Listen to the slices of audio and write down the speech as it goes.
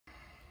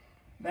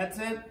That's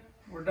it.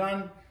 We're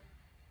done.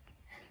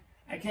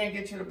 I can't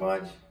get you to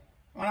budge.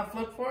 Want to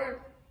flip for it?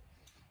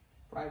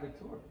 Private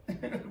tour.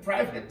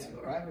 Private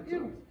tour. Private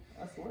tour.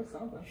 That's worth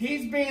something.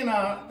 He's being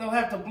they'll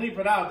have to bleep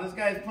it out. This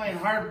guy's playing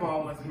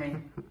hardball with me.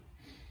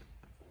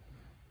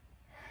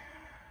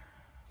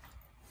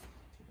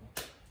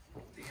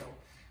 Deal.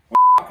 We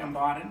fucking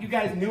bought it. You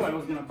guys knew I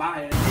was gonna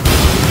buy it.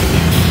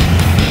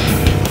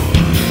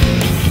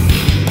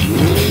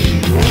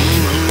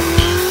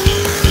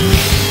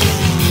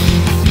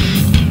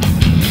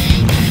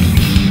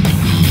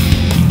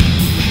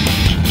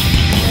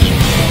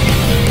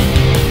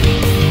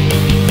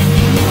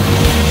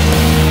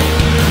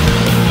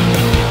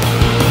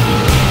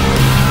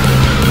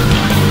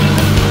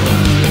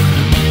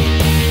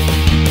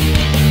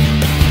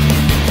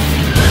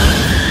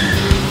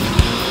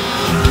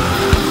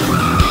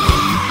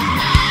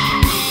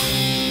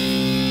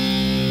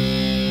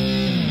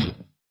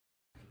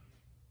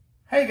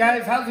 Hey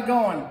guys, how's it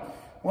going?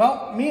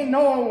 Well, me and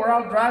Noah were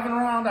out driving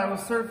around. I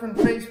was surfing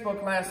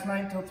Facebook last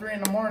night till 3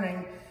 in the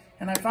morning,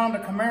 and I found a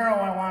Camaro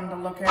I wanted to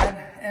look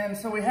at. And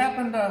so we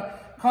happened to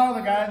call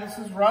the guy. This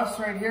is Russ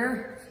right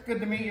here. It's good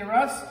to meet you,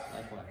 Russ.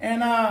 Likewise.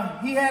 And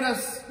he had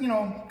us,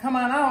 come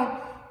on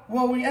out.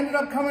 Well, we ended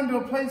up coming to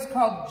a place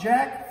called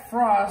Jack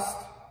Frost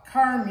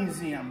Car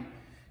Museum.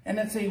 And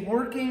it's a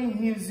working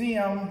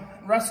museum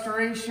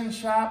restoration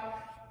shop.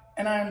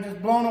 And I'm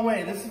just blown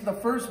away. This is the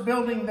first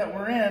building that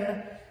we're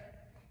in.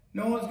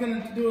 Noah's going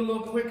to do a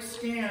little quick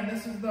scan.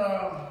 This is the,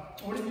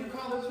 what did you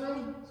call this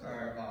room? It's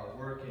our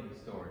working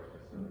storage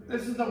facility.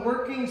 This is the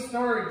working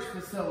storage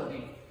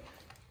facility.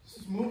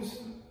 Just move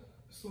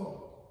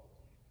slow.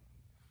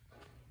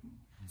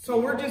 So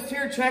we're just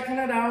here checking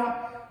it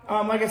out.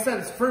 Like I said,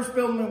 it's the first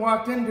building we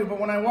walked into, but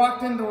when I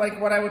walked into like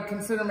what I would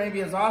consider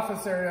maybe his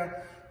office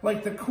area,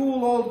 like the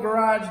cool old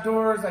garage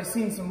doors, I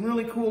seen some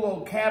really cool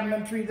old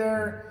cabinetry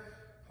there.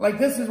 Like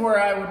this is where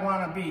I would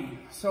want to be.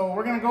 So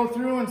we're going to go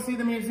through and see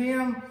the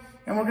museum,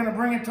 and we're going to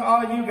bring it to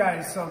all you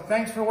guys. So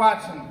thanks for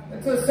watching.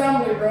 It's an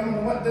assembly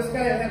room. What, this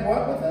guy had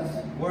what with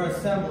us? We're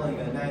assembling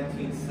a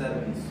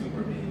 1970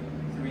 Super B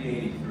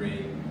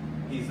 383.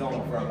 He's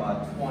owned for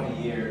about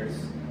 20 years,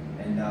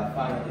 and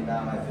finally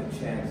now has a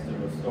chance to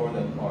restore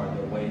the car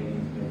the way he's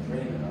been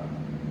dreaming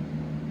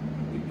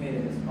of. We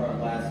painted this car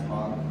last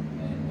month,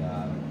 and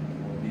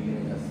we're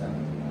beginning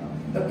assembly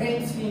now. The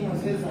paint scheme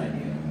was his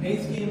idea.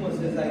 Paint scheme was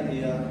his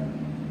idea.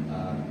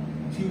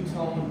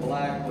 Two-tone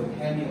black with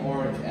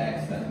hemi-orange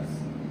accents.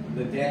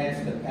 The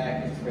dash, the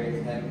package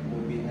trays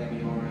would be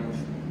hemi-orange.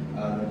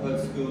 The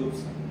hood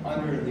scoops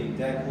under the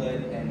deck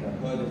lid, and the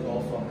hood is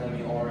also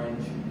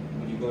hemi-orange.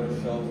 When you go to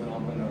shows and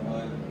open the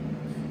hood.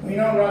 Well, you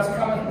know, Russ,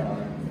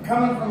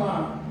 coming from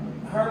a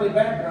Harley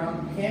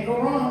background, you can't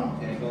go wrong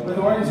with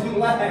orange and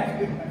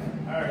black.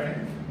 All right.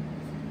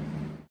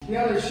 The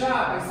other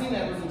shop, I seen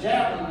that was a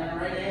Javelin there,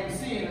 right?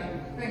 AMC, and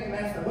I'm thinking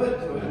that's the hood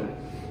to it.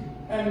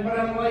 But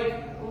I'm like,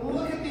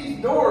 look at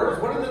these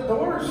doors. What are the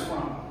doors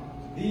from?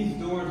 These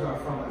doors are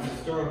from a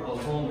historical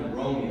home in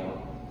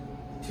Romeo.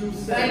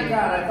 Thank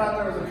God, I thought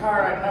there was a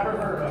car I'd never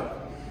heard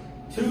of.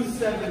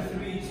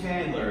 273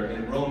 Chandler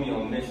in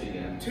Romeo,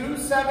 Michigan.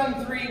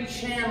 273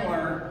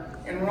 Chandler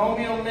in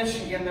Romeo,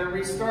 Michigan. They're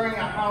restoring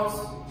a house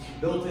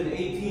built in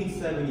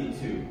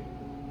 1872.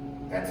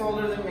 That's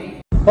older than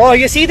me. Oh,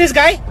 you see this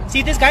guy?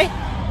 See this guy?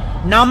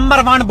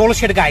 Number one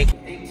bullshit guy.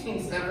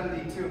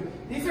 1872.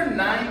 These are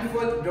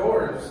 9-foot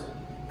doors.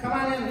 Come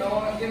on in,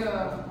 Noah. Get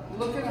a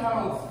look at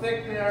how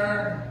thick they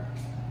are.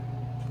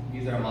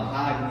 These are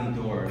mahogany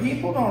doors.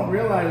 People don't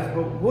realize,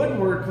 but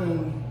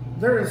woodworking,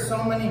 there is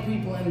so many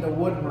people into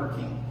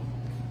woodworking.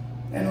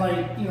 And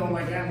like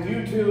on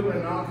YouTube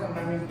and all that,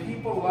 I mean,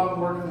 people love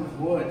working with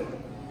wood.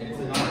 It's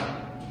an art.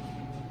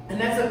 And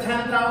that's a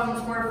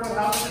 10,000 square foot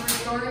house you're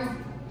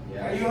restoring?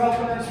 Yeah. Are you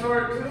helping restore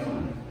it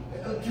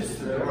too? Just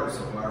the doors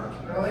so far.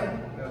 Really?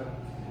 Yeah.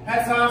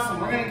 That's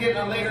awesome. We're going to get in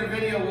a later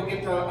video, we'll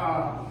get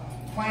the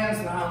plans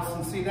of the house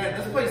and see that.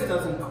 This place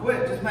doesn't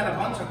quit. Just met a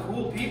bunch of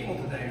cool people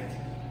today.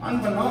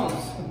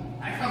 Unbeknownst.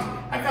 I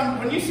come,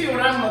 when you see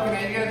what I'm looking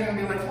at, you guys are going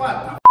to be like,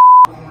 what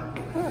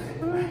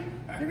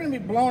the You're going to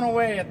be blown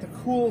away at the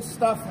cool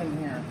stuff in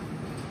here.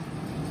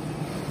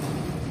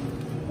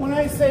 When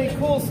I say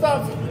cool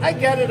stuff, I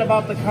get it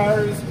about the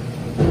cars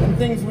and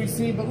things we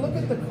see, but look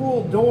at the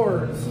cool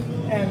doors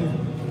and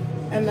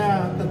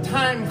the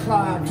time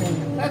clock,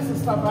 and that's the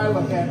stuff I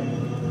look at.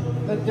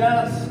 The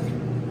desk.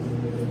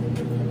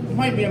 It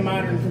might be a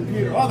modern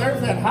computer. Oh,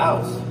 there's that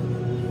house.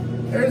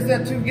 There's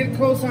that too. Get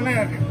close on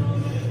that.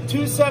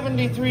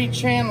 273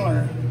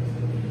 Chandler,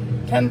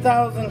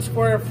 10,000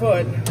 square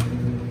foot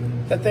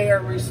that they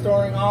are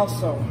restoring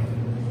also.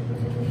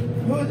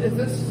 Who is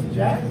this?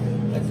 Jack?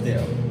 That's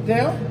Dale.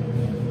 Dale?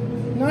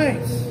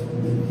 Nice.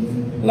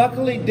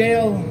 Luckily,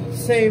 Dale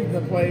saved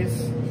the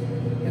place.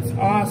 It's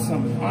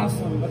awesome,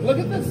 awesome. But look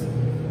at this,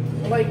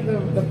 like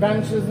the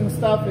benches and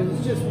stuff.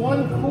 It's just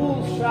one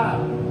cool shop.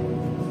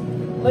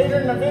 Later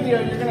in the video,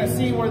 you're gonna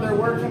see where they're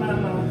working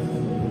on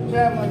the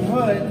Javelin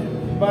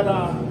hood, but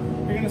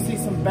you're gonna see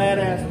some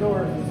badass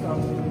doors and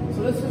stuff.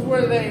 So this is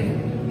where they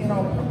you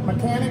know,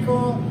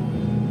 mechanical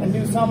and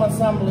do some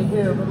assembly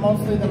here, but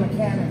mostly the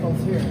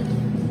mechanicals here.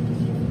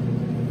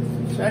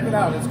 Check it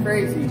out, it's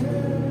crazy.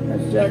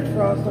 There's Jack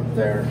Frost up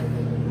there.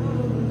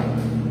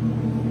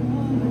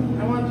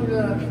 I want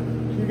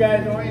you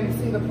guys to wait and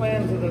see the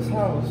plans of this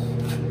house.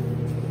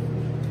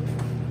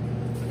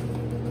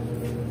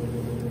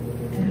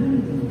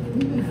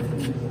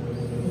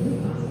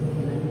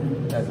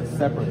 As a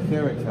separate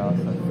carriage house,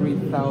 a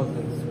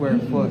 3,000 square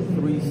foot,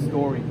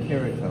 3-story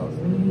carriage house.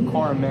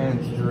 Car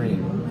man's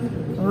dream.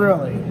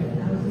 Really?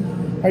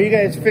 Are you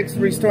guys fixed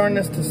restoring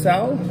this to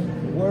sell?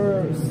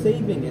 We're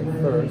saving it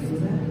first,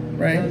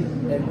 Right.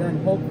 and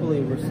then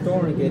hopefully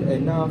restoring it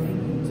enough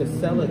to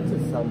sell it to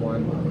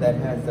someone that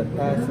has the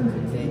passion to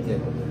take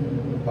it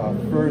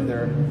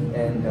further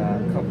and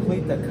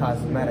complete the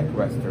cosmetic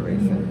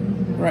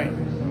restoration. Right.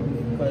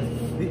 Because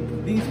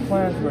these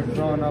plans were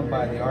drawn up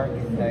by the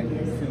architect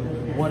to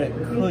what it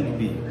could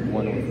be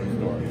when it was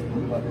restored.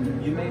 But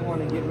you may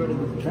want to get rid of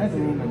this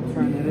bedroom and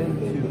turn it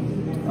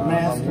into a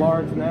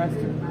large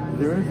master.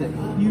 There is a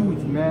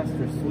huge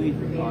master suite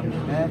on the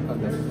back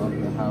of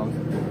the house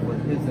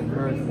with his and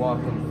hers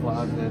walk-in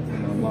closets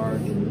and a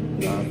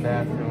large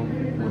bathroom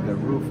with a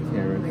roof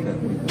terrace that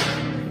we.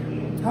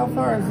 How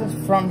far is this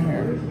from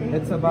here?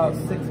 It's about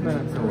 6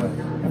 minutes away.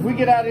 If we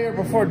get out of here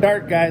before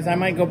dark, guys, I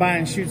might go by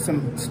and shoot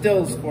some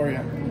stills for you.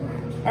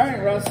 All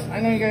right, Russ, I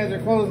know you guys are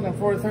closing at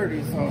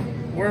 4:30, so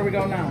where do we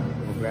go now?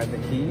 We'll grab the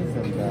keys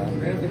and...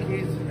 Grab the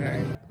keys. All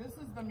right. This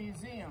is the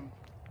museum.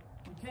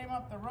 We came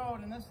up the road,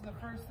 and this is the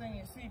first thing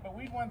you see, but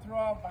we went through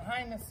all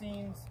behind the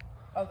scenes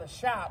of the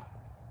shop,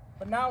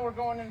 but now we're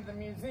going into the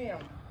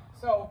museum.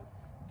 So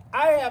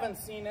I haven't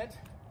seen it,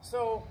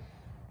 so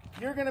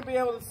you're going to be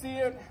able to see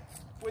it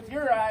with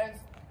your eyes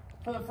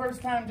for the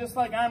first time, just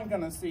like I'm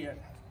going to see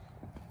it.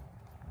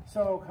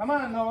 So come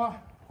on, Noah.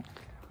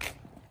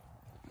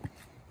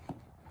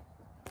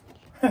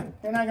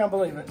 You're not going to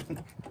believe it.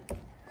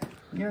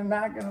 You're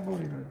not going to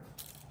believe it.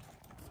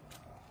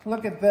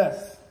 Look at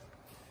this.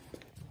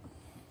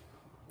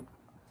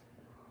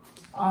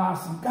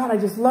 Awesome. God, I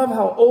just love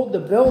how old the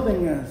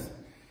building is.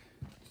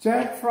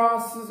 Jack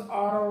Frost's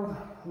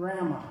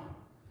Autorama.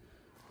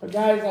 But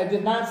guys, I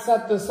did not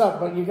set this up,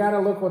 but you got to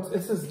look what's,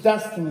 this is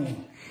Destiny.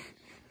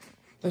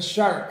 The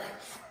shark.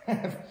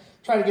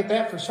 Try to get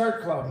that for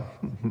Shark Club.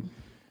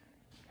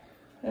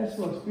 This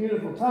looks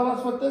beautiful. Tell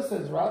us what this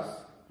is, Russ.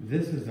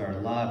 This is our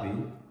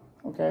lobby.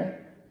 Okay.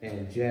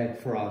 And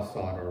Jack Frost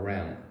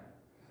Autorama.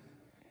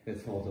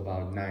 This holds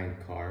about 9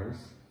 cars.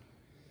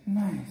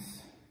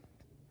 Nice.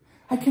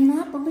 I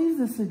cannot believe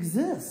this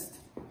exists.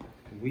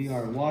 We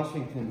are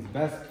Washington's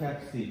best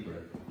kept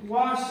secret.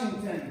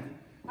 Washington.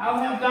 I'll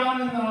have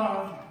down in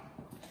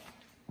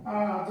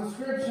the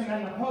description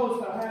and the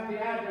post, I'll have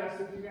the address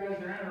if you guys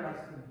are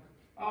interested.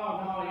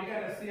 Oh no, you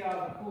gotta see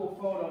all the cool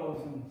photos.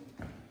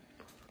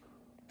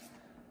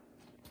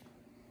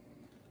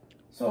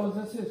 So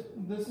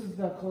this is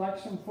the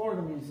collection for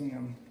the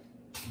museum.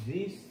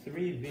 These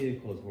 3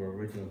 vehicles were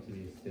original to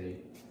the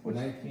estate. The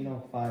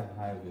 1905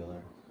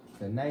 High-Wheeler,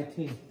 the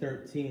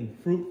 1913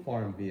 Fruit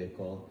Farm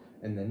vehicle,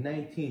 and the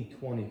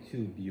 1922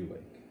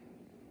 Buick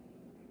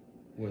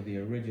were the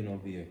original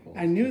vehicles.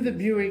 I knew the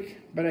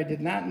Buick, but I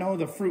did not know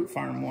the Fruit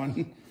Farm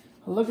one.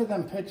 Look at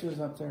them pictures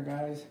up there,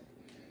 guys.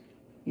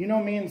 You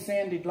know me and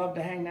Sandy'd love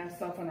to hang that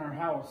stuff in our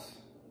house.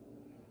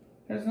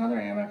 There's another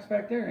Amex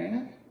back there, ain't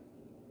it?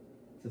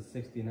 It's a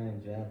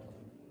 69 Javelin.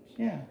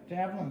 Yeah,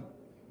 Javelin.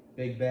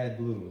 Big Bad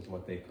Blue is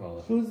what they call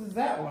it. Whose is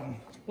that one?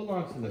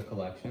 Belongs to the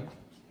collection.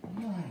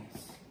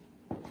 Nice.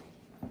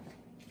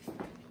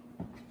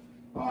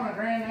 Oh, and a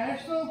Grand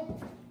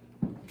National?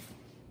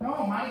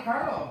 No, Monte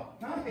Carlo.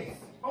 Nice.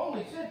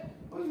 Holy shit.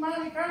 Who's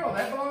Monte Carlo?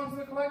 That belongs to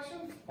the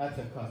collection? That's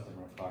a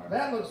customer car.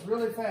 That looks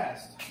really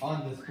fast.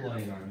 On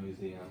display in our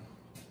museum.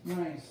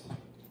 Nice.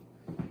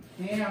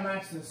 The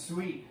AMX is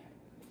sweet.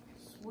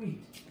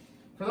 Sweet.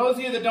 For those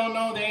of you that don't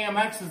know the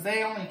AMXs,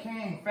 they only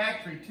came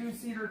factory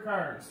 2-seater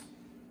cars.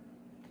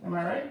 Am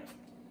I right?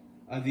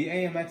 The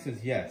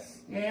AMXs,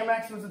 yes. The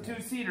AMX was the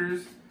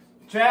 2-seaters.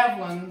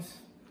 Javelins.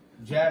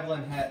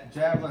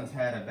 Javelins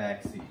had a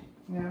back seat.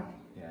 Yeah.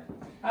 Yeah.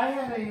 I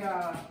had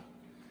a,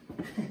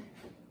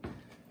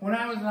 when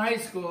I was in high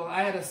school,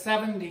 I had a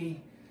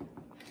 70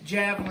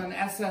 Javelin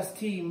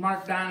SST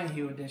Mark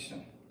Donahue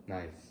edition.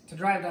 Nice. To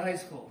drive to high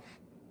school.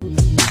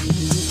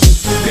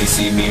 They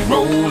see me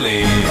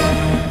rolling,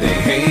 they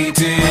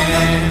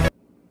hating.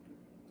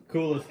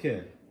 Coolest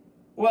kid.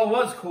 Well, it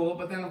was cool,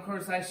 but then of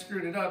course I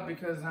screwed it up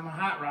because I'm a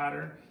hot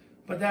rodder.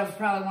 But that was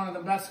probably one of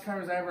the best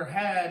cars I ever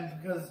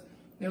had because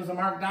it was a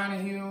Mark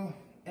Donahue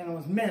and it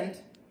was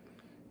mint.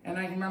 And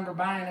I can remember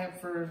buying it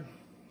for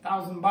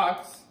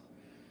 $1,000.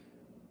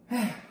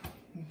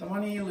 The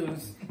money you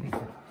lose.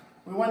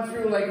 We went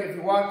through, like, if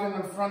you walked in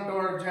the front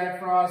door of Jack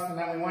Frost and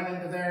then we went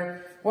into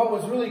there. What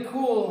was really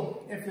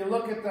cool, if you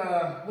look at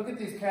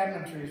these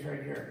cabinetries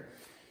right here.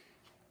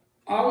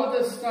 All of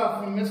this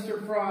stuff when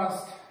Mr.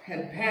 Frost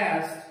had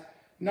passed,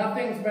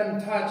 nothing's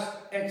been touched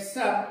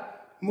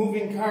except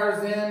moving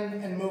cars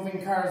in and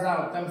moving cars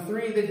out. Them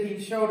three that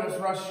he showed us,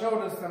 Russ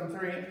showed us them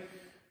three,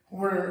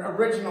 were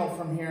original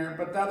from here.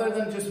 But other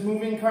than just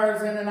moving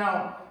cars in and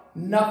out,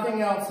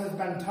 nothing else has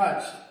been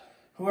touched.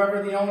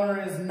 Whoever the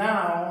owner is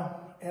now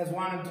has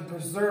wanted to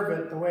preserve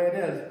it the way it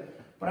is.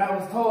 But I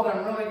was told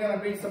I'm really going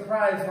to be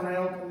surprised when I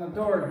open the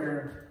door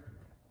here.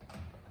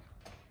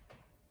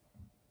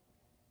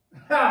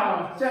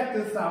 Oh, check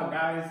this out,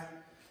 guys.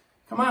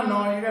 Come on,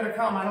 Noah, you got to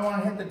come. I don't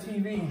want to hit the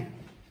TV.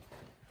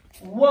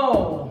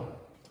 Whoa.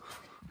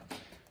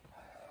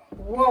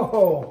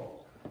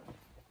 Whoa.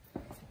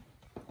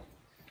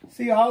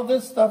 See, all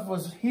this stuff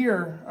was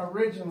here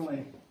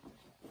originally.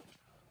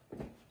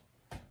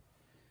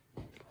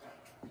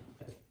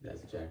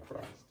 That's Jack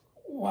Frost.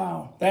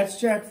 Wow, that's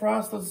Jack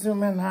Frost. Let's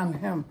zoom in on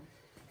him.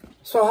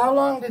 So how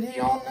long did he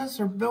own this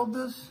or build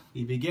this?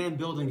 He began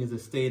building his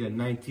estate in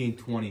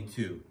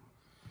 1922.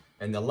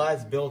 And the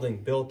last building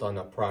built on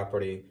the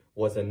property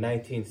was in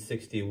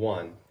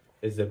 1961,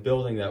 is the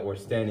building that we're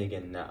standing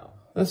in now.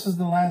 This is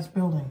the last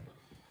building.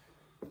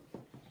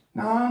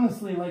 Now,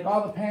 honestly, like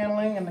all the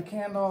paneling and the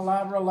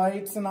candelabra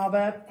lights and all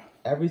that.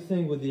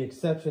 Everything with the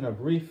exception of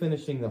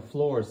refinishing the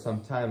floors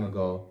some time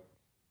ago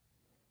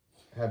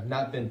have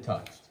not been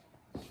touched.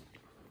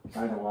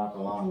 Try to walk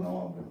along,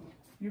 Noah, but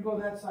you go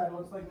that side,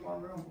 looks like more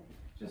room.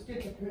 Just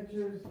get the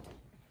pictures.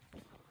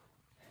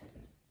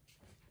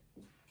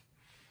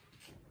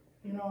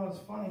 You know, it's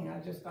funny,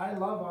 I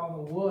love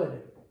all the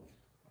wood.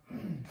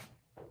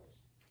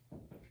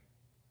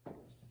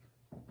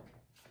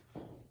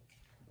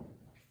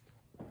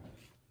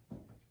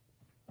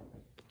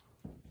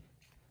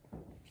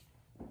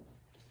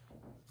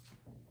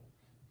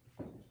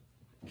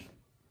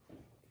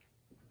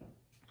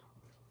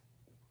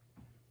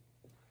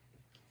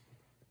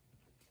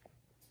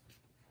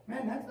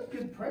 Man, that's a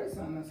good price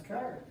on this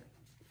car.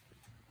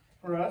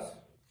 For us?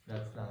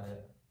 That's not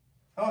it.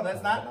 Oh,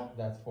 that's not? No?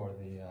 That's for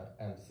the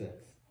M6.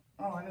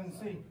 Oh, I didn't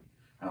see.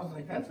 I was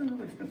like, that's a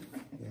really good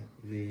price.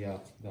 Yeah.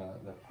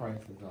 The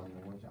price is on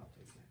the watch out.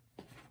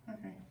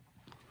 Okay.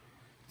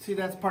 See,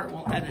 that's part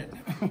we'll edit.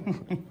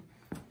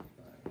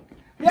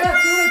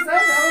 Yeah, see what it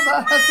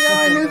says? See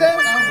how I knew that?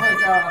 I was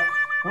like,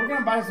 we're going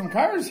to buy some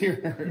cars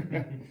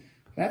here.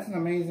 That's an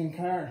amazing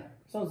car.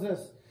 So is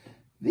this.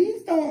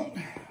 These don't...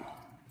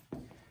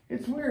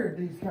 It's weird,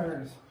 these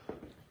cars.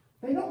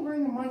 They don't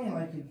bring the money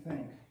like you'd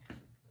think.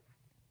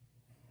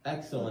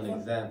 Excellent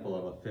example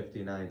of a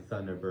 59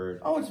 Thunderbird.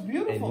 Oh, it's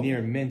beautiful. In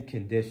near mint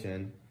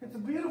condition. It's a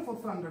beautiful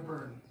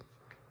Thunderbird.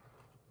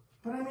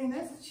 But I mean,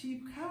 that's a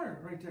cheap car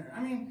right there.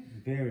 I mean,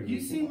 Very you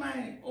see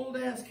my old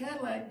ass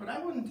Cadillac, but I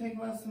wouldn't take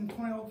less than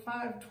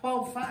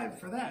 $12,500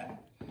 for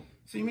that.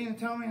 So you mean to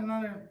tell me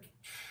another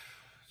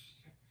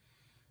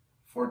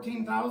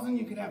 $14,000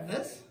 you could have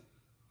this?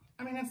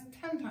 I mean, that's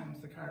 10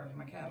 times the car of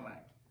my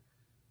Cadillac.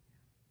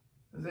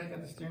 Does that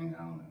got the steering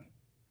down?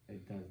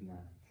 It does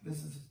not. This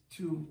is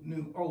too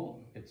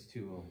old. It's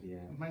too old,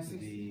 yeah. My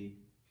 60.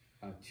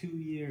 2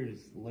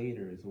 years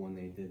later is when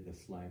they did the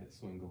slide at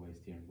swing away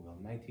steering wheel.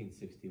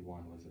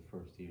 1961 was the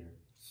first year.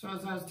 So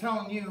as I was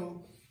telling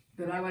you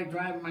that I like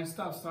driving my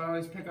stuff, so I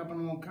always pick up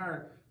an old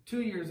car.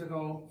 2 years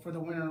ago for the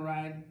winter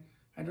ride,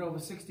 I drove a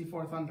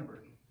 64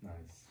 Thunderbird.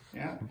 Nice.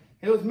 Yeah.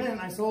 It was mint.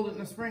 I sold it in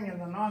the spring at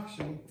an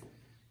auction.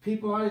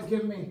 People always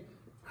give me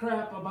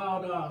crap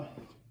about,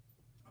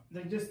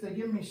 they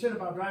give me shit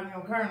about driving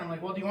your car, and I'm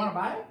like, well, do you want to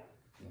buy it?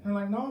 They're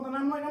like, no, then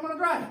I'm like, I'm going to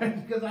drive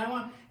it because I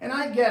want, and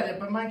I get it,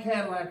 but my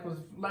Cadillac was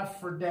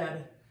left for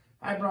dead.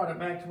 I brought it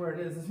back to where it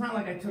is. It's not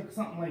like I took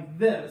something like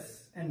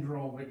this and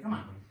drove it. Come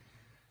on.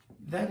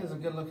 That is a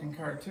good looking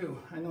car too.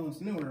 I know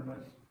it's newer,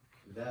 but.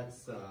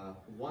 That's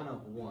one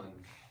of one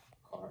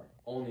car.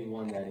 Only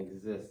one that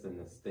exists in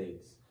the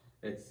States.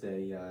 It's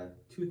a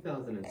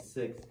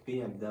 2006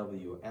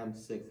 BMW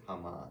M6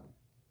 Haman.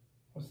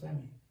 What's that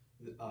mean?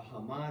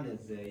 Haman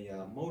is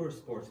a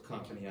motorsports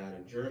company out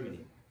of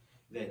Germany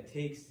that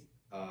takes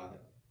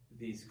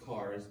these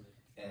cars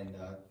and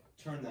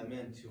turn them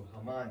into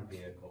Haman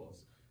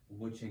vehicles,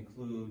 which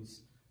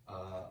includes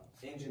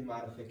engine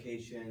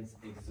modifications,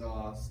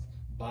 exhaust,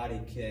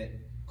 body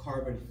kit,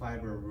 carbon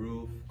fiber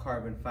roof,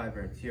 carbon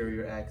fiber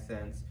interior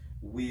accents,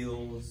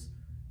 wheels,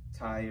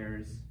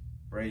 tires,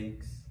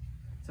 brakes.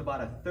 It's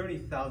about a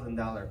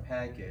 $30,000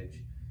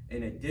 package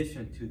in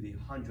addition to the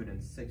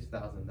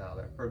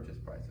 $106,000 purchase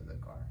price of the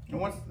car. And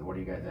what are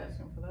you guys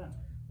asking for that?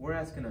 We're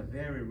asking a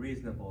very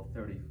reasonable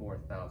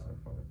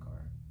 $34,000 for the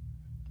car.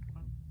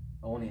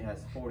 Only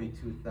has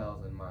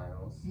 42,000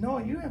 miles. No,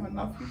 you have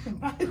enough. You can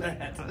buy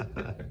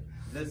that.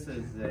 This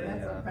is a.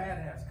 That's a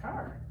badass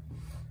car.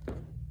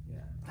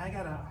 Yeah. I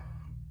got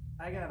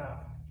a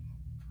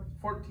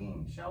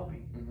 14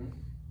 Shelby.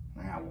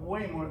 I got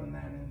way more than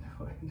that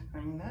into it. I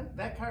mean,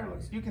 that car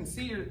looks. You can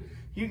see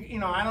you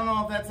know. I don't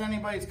know if that's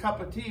anybody's cup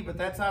of tea, but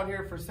that's out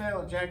here for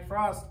sale at Jack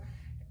Frost.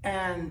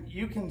 And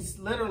you can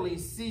literally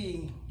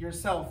see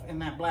yourself in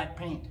that black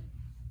paint.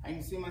 I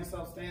can see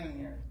myself standing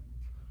here.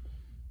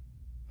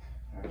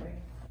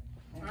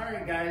 All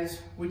right, guys.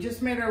 We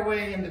just made our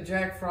way into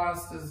Jack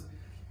Frost's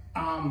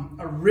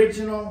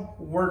original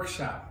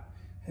workshop.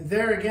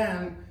 There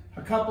again,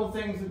 a couple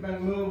things have been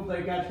moved.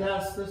 They got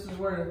desks. This is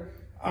where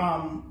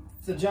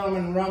the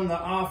gentlemen run the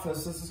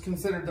office. This is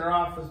considered their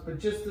office, but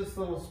just this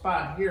little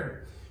spot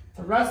here.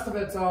 The rest of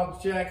it's all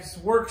Jack's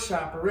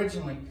workshop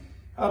originally.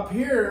 Up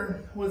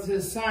here was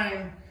his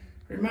sign.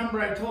 Remember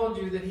I told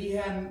you that he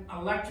had an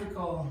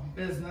electrical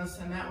business,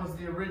 and that was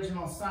the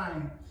original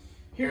sign.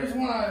 Here's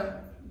one of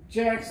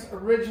Jack's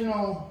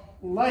original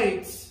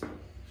lights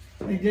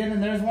he did,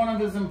 and there's one of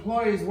his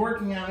employees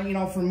working on it, you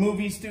know, for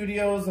movie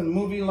studios and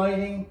movie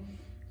lighting.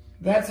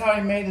 That's how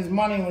he made his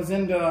money, was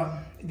into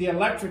the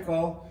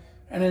electrical,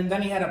 and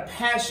then he had a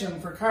passion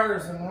for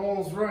cars and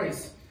Rolls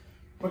Royce.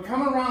 But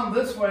come around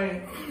this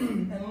way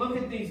and look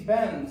at these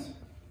bends.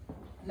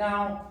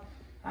 Now,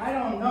 I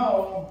don't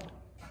know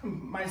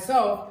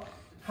myself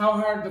how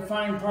hard to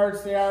find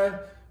parts they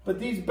are, but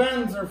these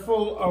bends are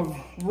full of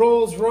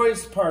Rolls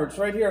Royce parts.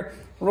 Right here,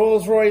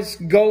 Rolls Royce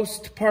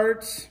Ghost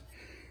parts.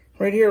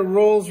 Right here,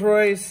 Rolls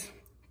Royce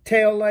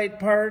tail light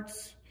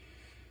parts.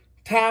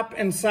 Top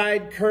and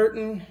side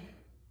curtain.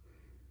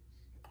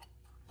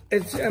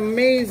 It's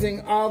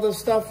amazing all the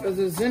stuff that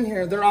is in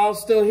here. They're all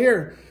still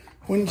here.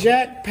 When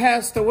Jack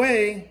passed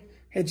away,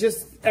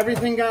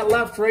 everything got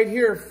left right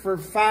here for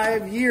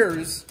 5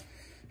 years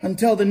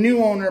until the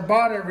new owner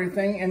bought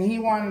everything and he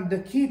wanted to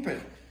keep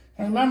it.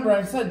 And remember,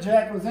 I said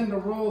Jack was into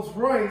Rolls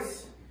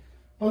Royce,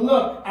 but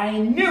look, I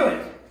knew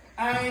it.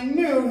 I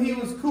knew he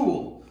was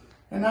cool.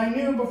 And I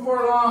knew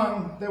before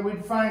long that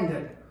we'd find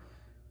it.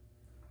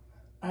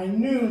 I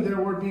knew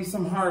there would be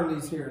some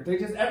Harleys here.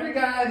 Every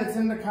guy that's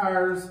into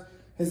cars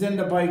is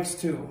into bikes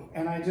too.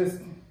 And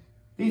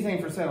these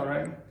ain't for sale,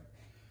 right?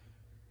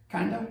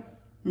 Kinda?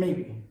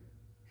 Maybe.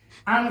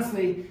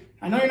 Honestly,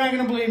 I know you're not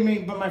gonna believe me,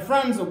 but my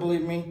friends will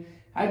believe me.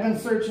 I've been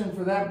searching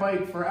for that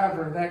bike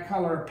forever, that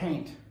color of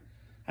paint.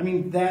 I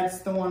mean,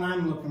 that's the one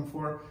I'm looking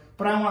for.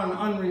 But I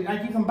want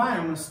you can buy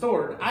them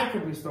restored. I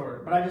could restore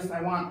it, but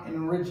I want an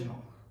original.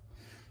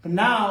 But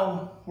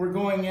now we're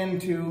going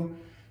into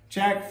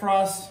Jack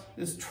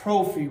Frost's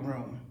trophy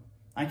room.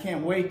 I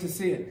can't wait to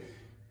see it.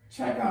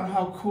 Check out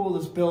how cool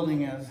this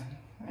building is.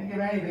 I'd give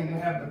anything to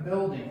have the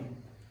building.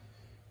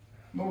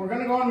 But we're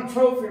gonna go in the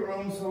trophy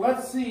room, so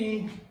let's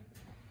see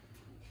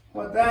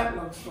what that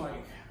looks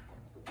like.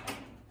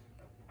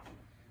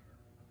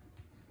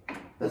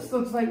 This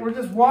looks like we're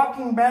just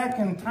walking back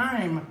in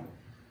time.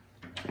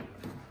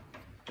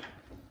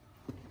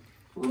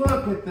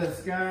 Look at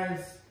this,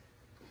 guys.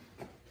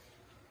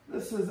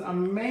 This is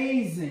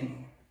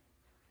amazing.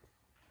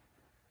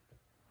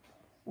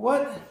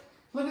 Look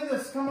at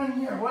this, come in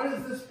here. What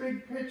is this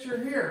big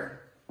picture here?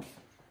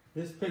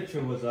 This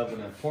picture was of an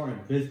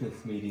important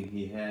business meeting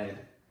he had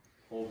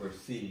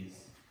overseas.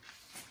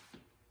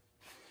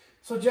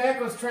 So Jack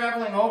was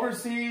traveling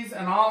overseas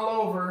and all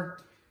over.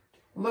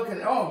 Look at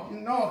it. Oh,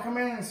 no, come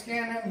in and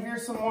scan in.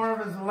 Here's some more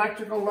of his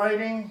electrical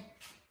lighting.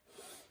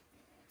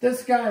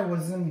 This guy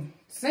was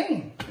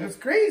insane. It was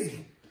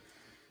crazy.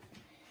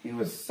 He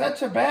was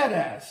such a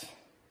badass.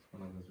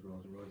 One of his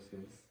Rolls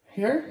Royces.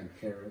 Here? In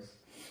Paris,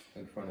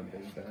 in front of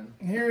Big Ben.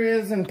 Here he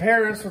is in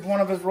Paris with one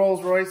of his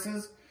Rolls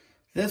Royces.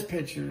 This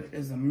picture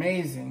is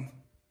amazing.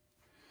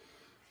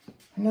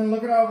 And then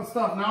look at all the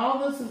stuff. Now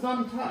all this is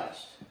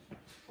untouched.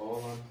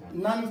 All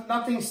untouched.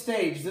 Nothing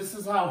staged. This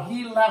is how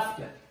he left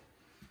it.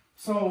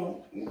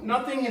 So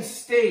nothing is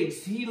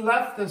staged. He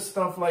left this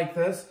stuff like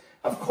this.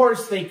 Of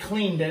course they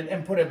cleaned it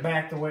and put it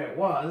back the way it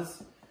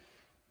was.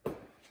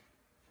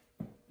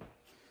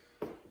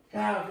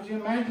 God, could you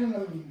imagine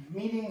the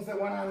meetings that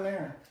went on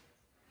there?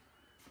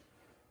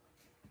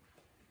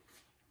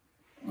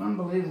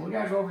 Unbelievable. We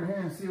gotta go over here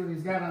and see what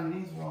he's got on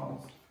these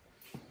walls.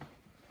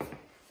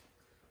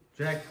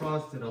 Jack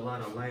Frost did a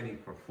lot of lighting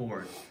for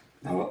Ford.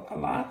 A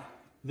lot?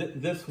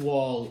 This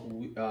wall,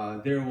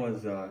 there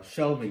was a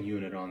shelving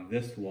unit on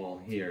this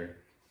wall here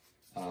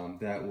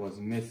that was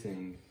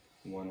missing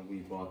when we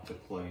bought the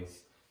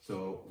place.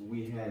 So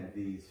we had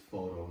these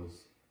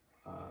photos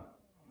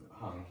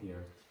hung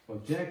here. Well,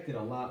 Jack did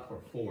a lot for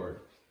Ford.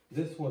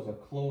 This was a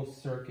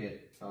closed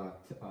circuit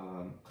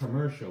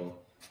commercial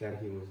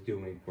that he was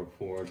doing for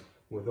Ford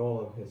with all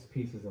of his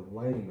pieces of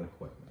lighting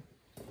equipment.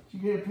 Did you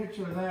get a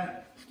picture of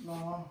that?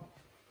 No.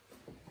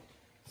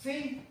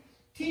 See?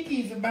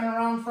 Tikis have been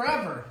around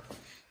forever.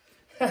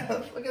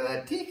 Look at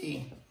that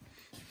tiki.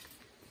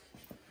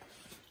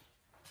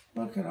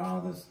 Look at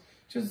all this.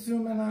 Just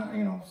zoom in on,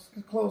 you know,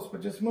 close,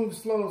 but just move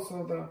slow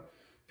so the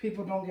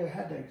people don't get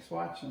headaches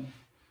watching.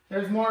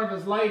 There's more of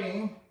his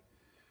lighting.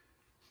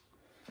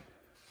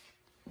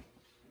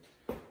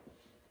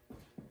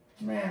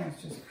 Man,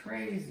 it's just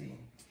crazy.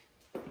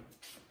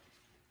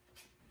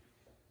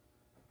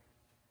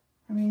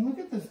 I mean, look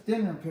at this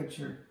dinner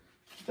picture.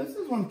 This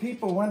is when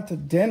people went to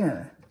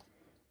dinner.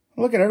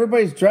 Look at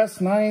everybody's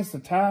dressed nice, a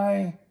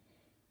tie.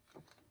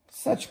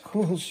 Such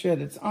cool shit.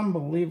 It's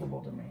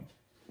unbelievable to me.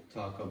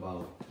 Talk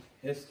about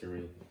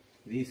history.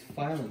 These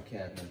filing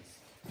cabinets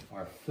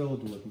are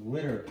filled with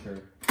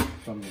literature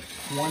from the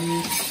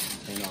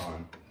 20s and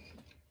on.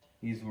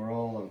 These were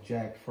all of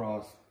Jack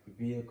Frost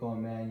vehicle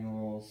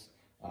manuals,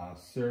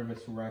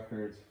 service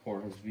records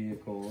for his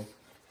vehicles,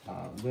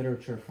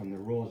 literature from the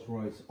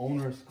Rolls-Royce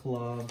Owners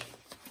Club,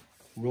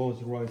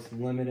 Rolls-Royce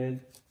Limited,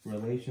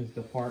 Relations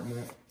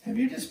Department. Have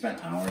you just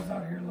spent hours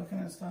out here looking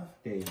at stuff?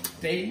 Days.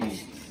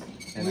 Days?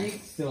 And I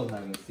still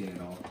haven't seen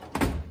it all.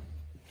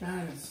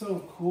 God, it's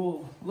so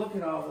cool. Look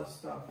at all this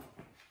stuff.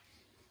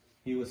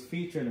 He was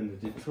featured in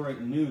the Detroit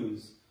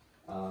News,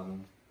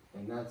 and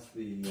that's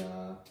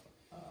the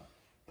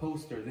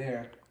poster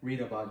there.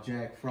 Read about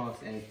Jack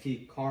Frost's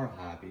antique car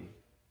hobby.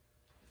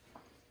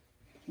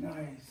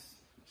 Nice.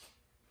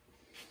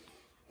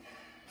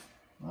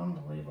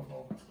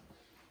 Unbelievable.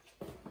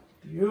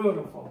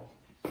 Beautiful.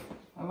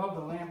 I love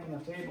the lamp on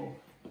the table.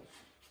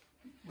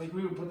 Like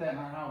we would put that in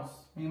our house.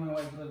 Me and my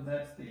wife lived,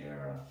 that's the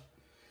era.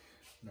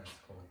 That's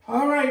cool.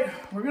 All right,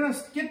 we're gonna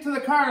get to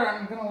the car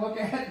I'm gonna look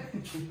at.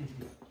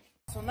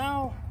 So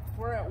now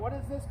we're at, what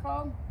is this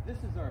called? This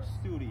is our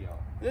studio.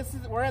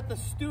 We're at the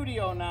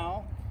studio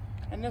now.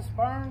 And this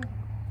barn,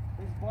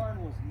 This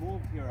barn was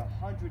moved here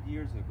 100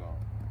 years ago.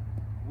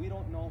 We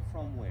don't know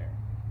from where.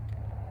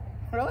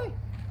 really?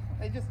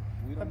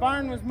 The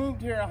barn was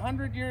moved here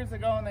 100 years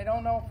ago and they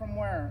don't know from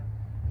where.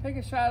 Take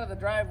a shot of the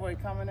driveway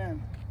coming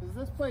in. Is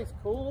this place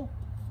cool?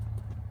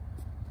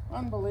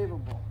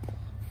 Unbelievable.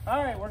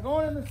 All right, we're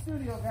going in the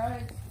studio,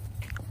 guys.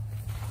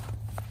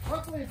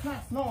 Luckily, it's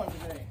not snowing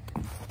today.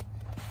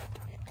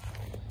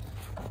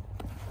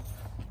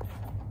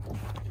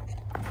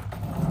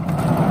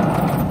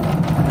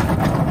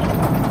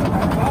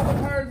 Are all the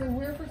cars in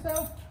here for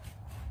sale?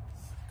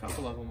 A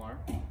couple of them are.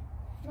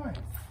 Nice.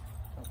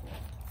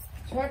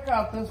 Check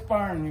out this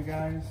barn, you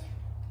guys.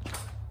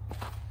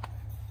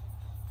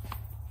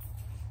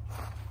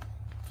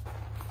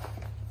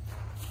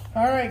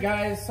 All right,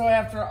 guys, so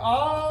after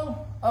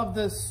all of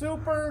this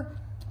super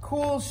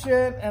cool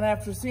shit and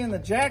after seeing the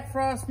Jack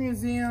Frost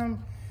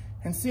Museum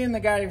and seeing the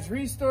guy's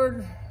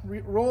restored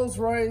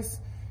Rolls-Royce,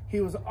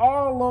 he was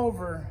all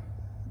over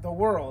the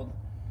world.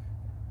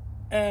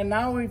 And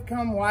now we've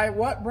come,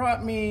 what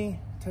brought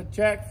me to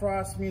Jack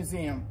Frost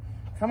Museum?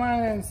 Come on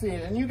in and see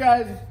it. And you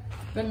guys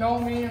that know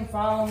me and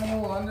follow me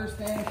will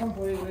understand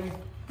completely.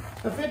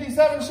 The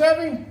 57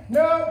 Chevy?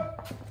 No.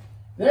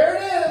 There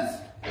it is.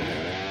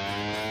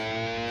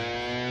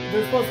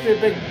 There's supposed to be a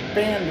big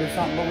band or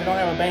something, but we don't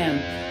have a band.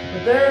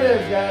 But there it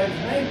is, guys.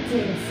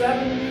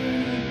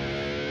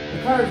 1970.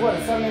 The car is what,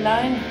 a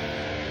 79?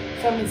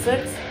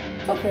 76?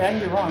 It's okay, I can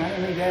be wrong. I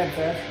didn't mean to add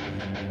fast.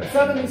 A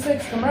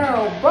 76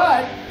 Camaro,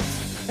 but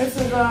this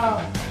is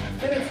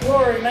in its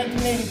glory,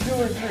 1982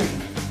 or 3.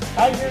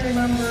 I can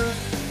remember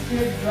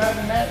kids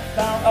driving that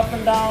up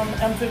and down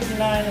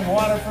M59 in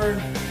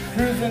Waterford,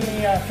 cruising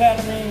the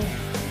Academy,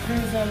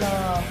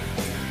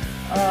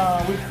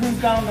 we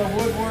cruised down to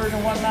Woodward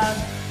and whatnot.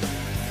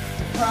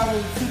 It's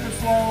probably super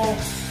slow,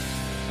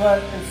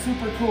 but it's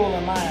super cool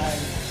in my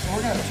eyes. So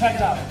we're gonna check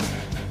it out.